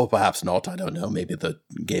play, or perhaps not. I don't know. Maybe the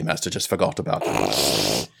game master just forgot about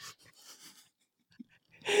him.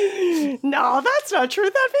 No, that's not true.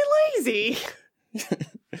 That'd be lazy.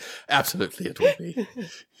 Absolutely, it would be.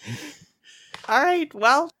 All right.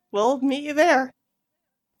 Well, we'll meet you there.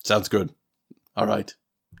 Sounds good. All right.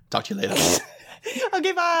 Talk to you later.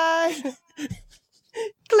 Okay, bye.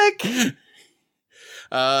 Click.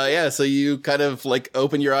 Yeah, so you kind of like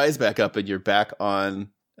open your eyes back up and you're back on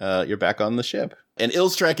the ship. And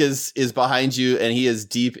Ilstrek is behind you and he is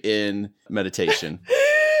deep in meditation.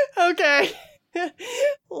 Okay.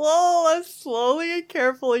 Lola slowly and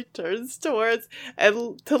carefully turns towards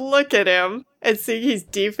and to look at him and see he's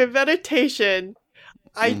deep in meditation.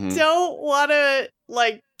 I don't want to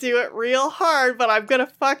like do it real hard, but I'm gonna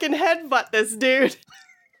fucking headbutt this dude.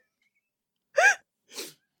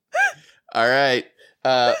 All right.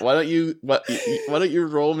 Why don't you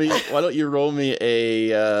roll me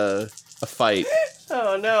a fight?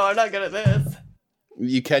 Oh no, I'm not good at this.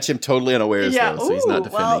 You catch him totally unawares though, so he's not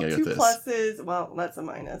defending you with this. 2 pluses. Well, that's a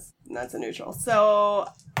minus. That's a neutral. So,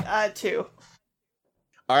 2.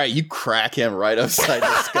 All right, you crack him right upside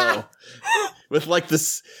the skull with like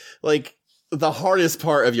this, like the hardest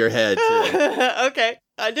part of your head. Too. Okay,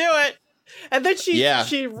 I do it, and then she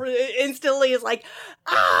instantly is like,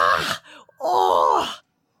 oh,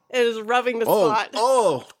 and is rubbing the spot.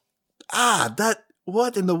 That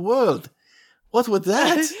what in the world? What was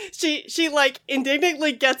that? she like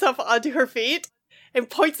indignantly gets up onto her feet and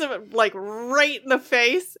points him like right in the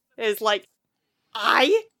face. And is like,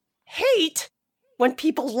 I hate when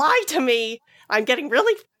people lie to me. I'm getting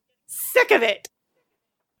really sick of it.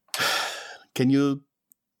 Can you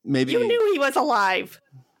maybe? You knew he was alive.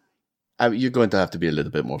 You're going to have to be a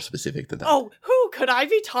little bit more specific than that. Oh, who could I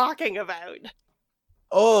be talking about?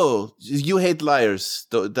 Oh, you hate liars.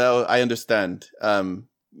 Though I understand.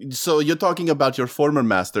 So you're talking about your former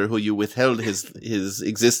master, who you withheld his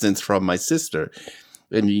existence from my sister,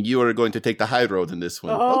 and you are going to take the high road in this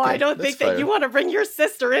one. Oh, okay, I don't think that you want to bring your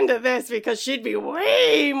sister into this because she'd be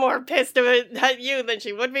way more pissed at you than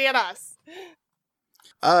she would be at us.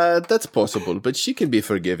 That's possible, but she can be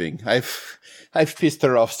forgiving. I've pissed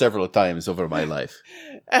her off several times over my life.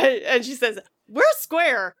 And she says, "We're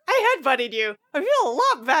square. I headbutted you. I feel a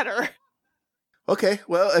lot better." Okay,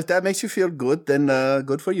 well, if that makes you feel good, then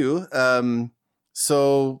good for you.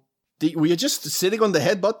 So, were you just sitting on the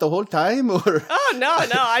headbutt the whole time, or? Oh no!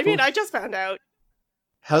 I mean, I just found out.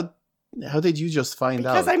 How did you just find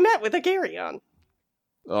out? Because I met with Agarion.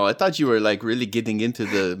 Oh, I thought you were like really getting into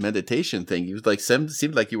the meditation thing. You like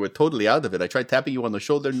seemed like you were totally out of it. I tried tapping you on the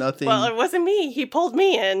shoulder, nothing. Well, it wasn't me. He pulled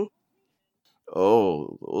me in.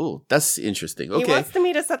 Oh, that's interesting. Okay. He wants to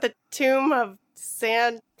meet us at the Tomb of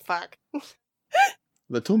Sandfuck.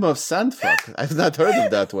 The Tomb of Sandfuck. I've not heard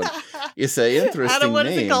of that one. It's an interesting Adam, what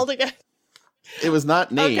name. is it called again? It was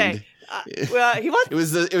not named. Okay. Well, he wants.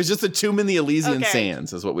 It was just a tomb in the Elysian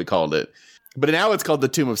Sands, is what we called it. But now it's called the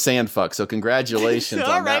Tomb of Sandfuck. So congratulations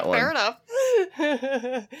on that one. All right, fair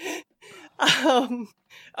enough.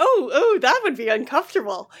 Oh, that would be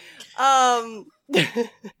uncomfortable.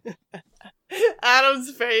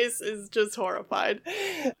 Adam's face is just horrified.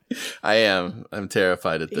 I am. I'm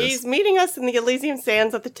terrified at this. He's meeting us in the Elysian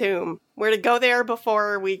Sands at the tomb. We're to go there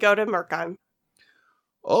before we go to Murkheim.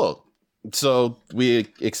 Oh, so we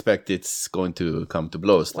expect it's going to come to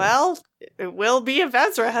blows then. Well, it will be if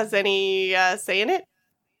Ezra has any say in it.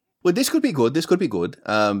 Well, this could be good. This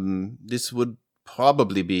would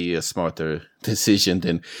probably be a smarter decision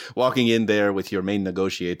than walking in there with your main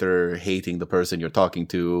negotiator hating the person you're talking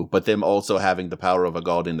to, but them also having the power of a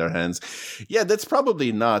god in their hands. Yeah, that's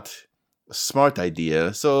probably not a smart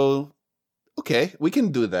idea. So, okay, we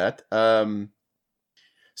can do that.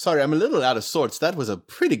 Sorry, I'm a little out of sorts. That was a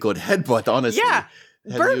pretty good headbutt, honestly. Yeah,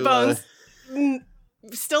 burn bones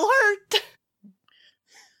still hurt.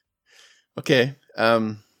 Okay,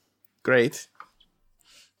 great.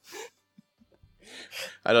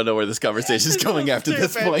 I don't know where this conversation is going after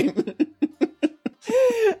this point.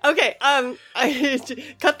 Okay, I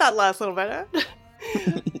cut that last little bit out.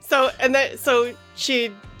 So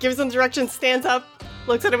she gives him directions, stands up,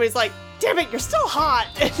 looks at him, and he's like, "Damn it, you're still hot,"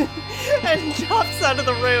 and drops out of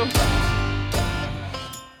the room.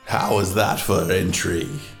 How is that for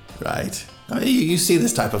intrigue, right? I mean, you see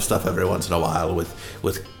this type of stuff every once in a while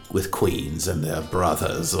with queens and their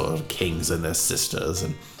brothers or kings and their sisters,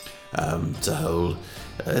 and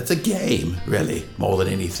It's a game, really, more than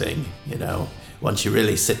anything, you know. Once you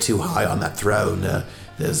really sit too high on that throne,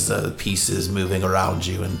 there's pieces moving around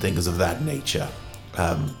you and things of that nature.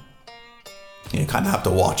 You kind of have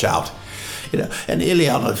to watch out. You know, and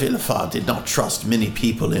Ileana Villafar did not trust many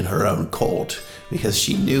people in her own court because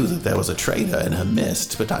she knew that there was a traitor in her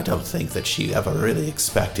midst, but I don't think that she ever really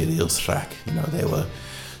expected Ilstrak. You know, they were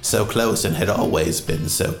so close and had always been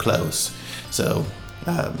so close. So,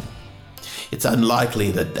 it's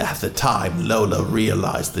unlikely that at the time Lola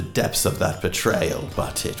realized the depths of that betrayal,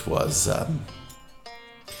 but it was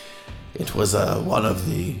one of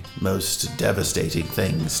the most devastating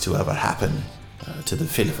things to ever happen to the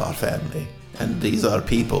Villafar family. And these are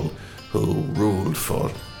people who ruled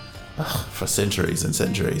for centuries and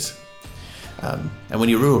centuries. And when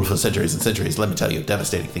you rule for centuries and centuries, let me tell you,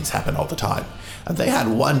 devastating things happen all the time. And they had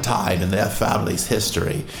one time in their family's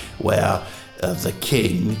history where the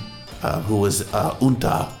king, who was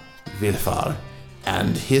Unta Villafar,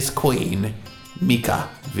 and his queen, Mika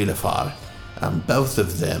Villafar, both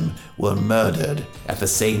of them were murdered at the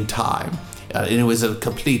same time. And it was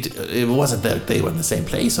it wasn't that they were in the same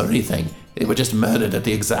place or anything. They were just murdered at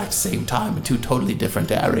the exact same time in two totally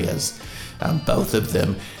different areas. Both of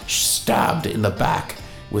them stabbed in the back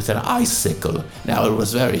with an icicle. Now, it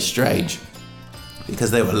was very strange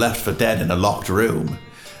because they were left for dead in a locked room,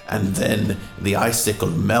 and then the icicle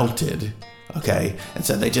melted. Okay, and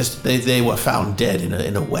so they were found dead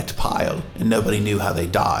in a wet pile, and nobody knew how they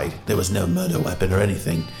died. There was no murder weapon or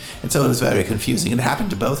anything, and so it was very confusing. And it happened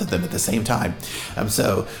to both of them at the same time.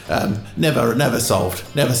 Never solved,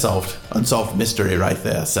 unsolved mystery right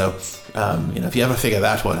there. So, if you ever figure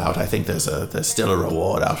that one out, I think there's still a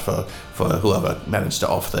reward out for whoever managed to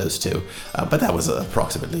off those two. But that was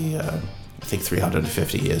approximately. I think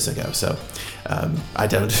 350 years ago, so I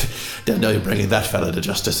don't know you're bringing that fella to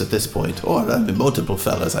justice at this point, or multiple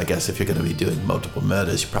fellas. I guess if you're going to be doing multiple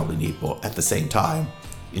murders, you probably need more at the same time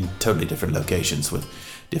in totally different locations with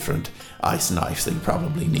different ice knives. That you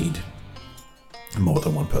probably need more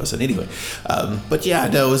than one person. Anyway, but yeah,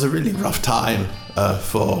 no, it was a really rough time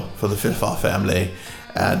for the Villafar family,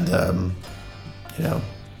 and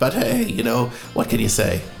but hey, what can you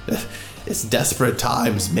say? It's desperate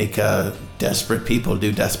times make desperate people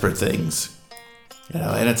do desperate things.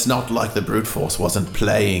 And it's not like the brute force wasn't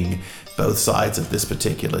playing both sides of this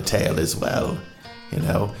particular tale as well. It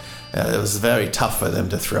was very tough for them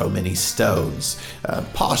to throw many stones,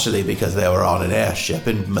 partially because they were on an airship,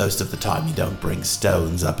 and most of the time you don't bring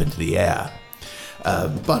stones up into the air.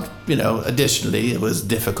 But additionally, it was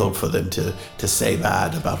difficult for them to say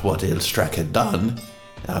bad about what Ilstrak had done.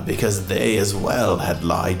 Because they as well had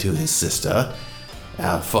lied to his sister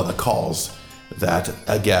for the cause that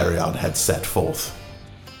Agarion had set forth.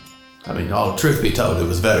 I mean, truth be told, it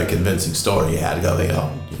was a very convincing story he had going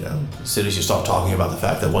on. As soon as you start talking about the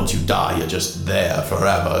fact that once you die, you're just there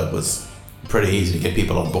forever, it was pretty easy to get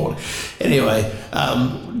people on board. Anyway,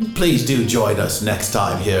 please do join us next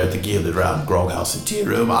time here at the Gilded Round Groghouse and Tea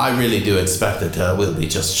Room. I really do expect that we'll be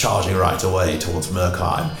just charging right away towards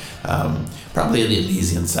Murkheim. Probably in the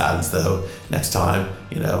Elysian Sands, though, next time.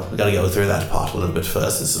 We got to go through that part a little bit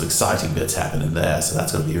first. There's some exciting bits happening there, so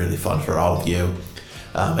that's going to be really fun for all of you.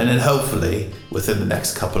 And then hopefully, within the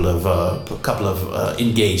next couple of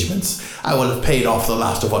engagements, I will have paid off the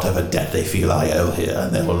last of whatever debt they feel I owe here,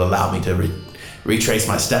 and they will allow me to retrace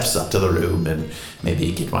my steps up to the room and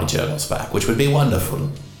maybe get my journals back, which would be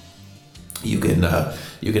wonderful. You can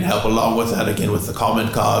help along with that again with the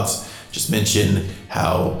comment cards. Just mention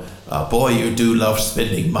how, boy, you do love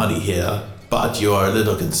spending money here, but you are a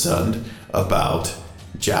little concerned about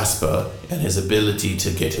Jasper and his ability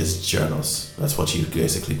to get his journals. That's what you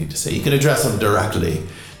basically need to say. You can address him directly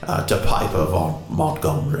to Piper von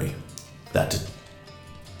Montgomery. That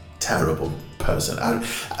terrible person.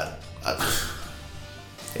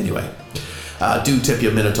 Anyway, do tip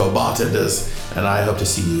your Minotaur bartenders, and I hope to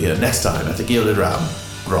see you here next time at the Gilded Round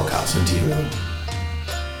Groghouse and Tea Room.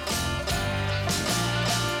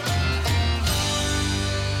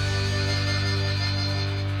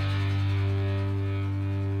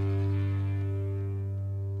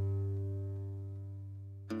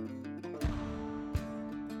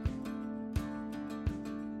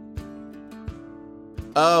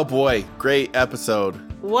 Oh boy, great episode.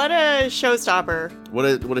 What a showstopper.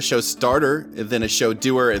 What a show starter, and then a show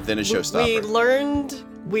doer, and then a showstopper. We learned,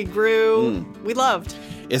 we grew, we loved.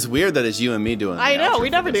 It's weird that it's you and me doing it. I know, we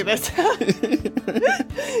never do this.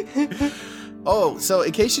 Oh, so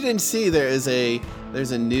in case you didn't see, there's a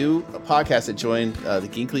new podcast that joined the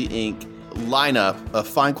Ginkly Inc. lineup of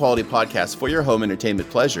fine quality podcasts for your home entertainment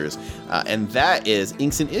pleasures, and that is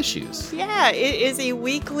Inks and Issues. Yeah, it is a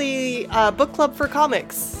weekly book club for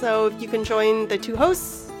comics. So you can join the two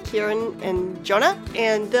hosts, Kieran and Jonah,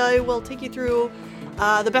 and they will take you through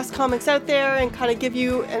the best comics out there and kind of give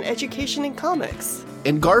you an education in comics.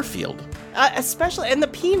 And Garfield. Especially in the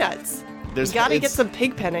Peanuts. You gotta get some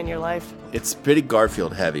Pigpen in your life. It's pretty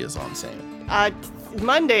Garfield heavy is all I'm saying.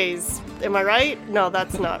 Mondays, am I right? No,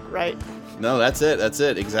 that's not right. No, that's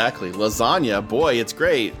it, exactly. Lasagna, boy, it's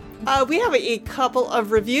great. We have a couple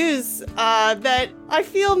of reviews that I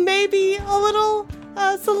feel may be a little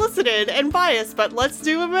solicited and biased, but let's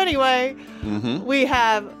do them anyway. Mm-hmm. We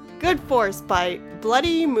have Good Force by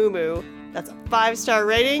Bloody Moo. That's a 5-star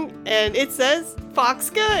rating, and it says Fox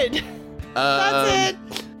Good. That's it.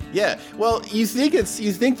 Yeah, well, you think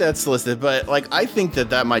that's solicited, but like I think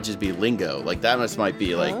that might just be lingo. Like that might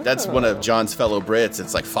be like that's one of John's fellow Brits.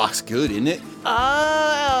 It's like Fox Good, isn't it?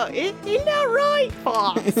 Isn't that right,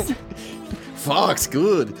 Fox? Fox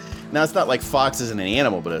Good. Now it's not like fox isn't an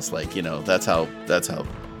animal, but it's like that's how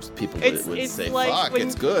people would say like fuck.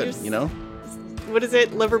 It's good, What is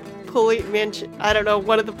it, Liverpool? I don't know.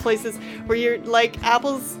 One of the places where you're like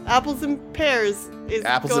apples and pears is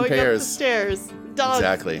apples going and pears up the stairs. Dogs.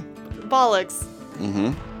 Exactly. Bollocks.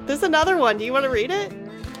 Mm-hmm. There's another one. Do you want to read it?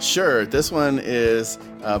 Sure. This one is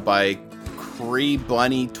by Cree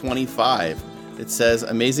Bunny 25. It says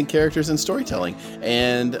amazing characters and storytelling,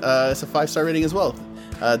 and it's a 5-star rating as well.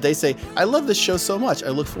 They say, I love this show so much. I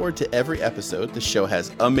look forward to every episode. The show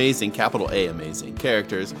has amazing, capital A, amazing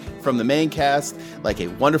characters from the main cast, like a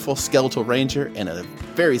wonderful skeletal ranger and a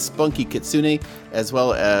very spunky kitsune, as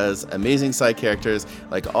well as amazing side characters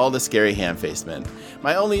like all the scary ham-faced men.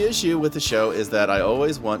 My only issue with the show is that I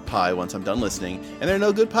always want pie once I'm done listening, and there are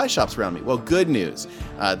no good pie shops around me. Well, good news.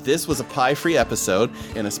 This was a pie-free episode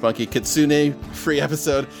and a spunky kitsune-free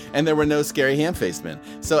episode, and there were no scary ham-faced men.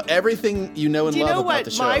 So everything you know and love about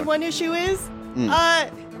the show. My one issue is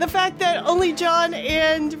the fact that only John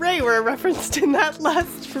and Ray were referenced in that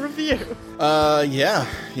last review. Yeah.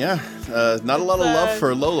 Not a lot of love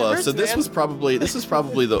for Lola. So this was probably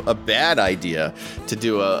a bad idea to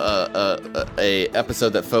do a episode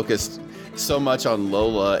that focused so much on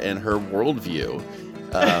Lola and her worldview.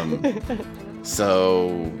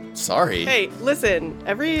 So sorry. Hey, listen.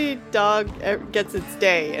 Every dog gets its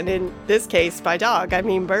day, and in this case, by dog, I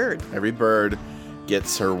mean bird. Every bird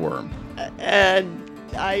gets her worm.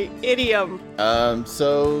 Idiom.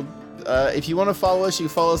 So if you want to follow us, you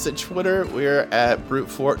can follow us at Twitter. We're at Brute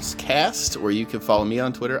Force Cast, or you can follow me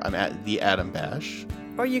on Twitter. I'm at the Adam Bash.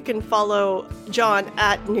 Or you can follow John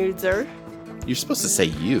at Nudzer. You're supposed to say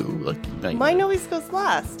you. Mine always goes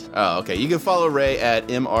last. Oh, okay. You can follow Ray at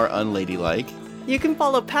MRUnladylike. You can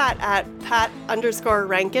follow Pat at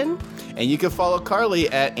Pat_Rankin. And you can follow Carly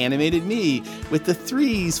at Animated Me with the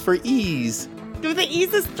 3s for ease. Do the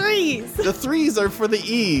E's is 3s. The 3s are for the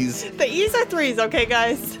E's. The E's are 3s, okay,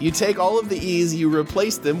 guys? You take all of the E's, you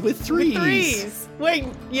replace them with 3s. 3s. Wait,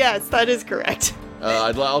 yes, that is correct.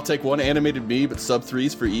 I'll take one Animated Me, but sub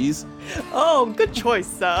 3s for E's. Oh, good choice,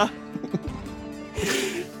 sir.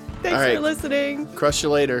 Thanks right. for listening. Crush you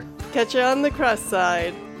later. Catch you on the crust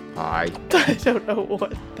side. Bye. I don't know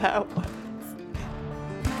what that was.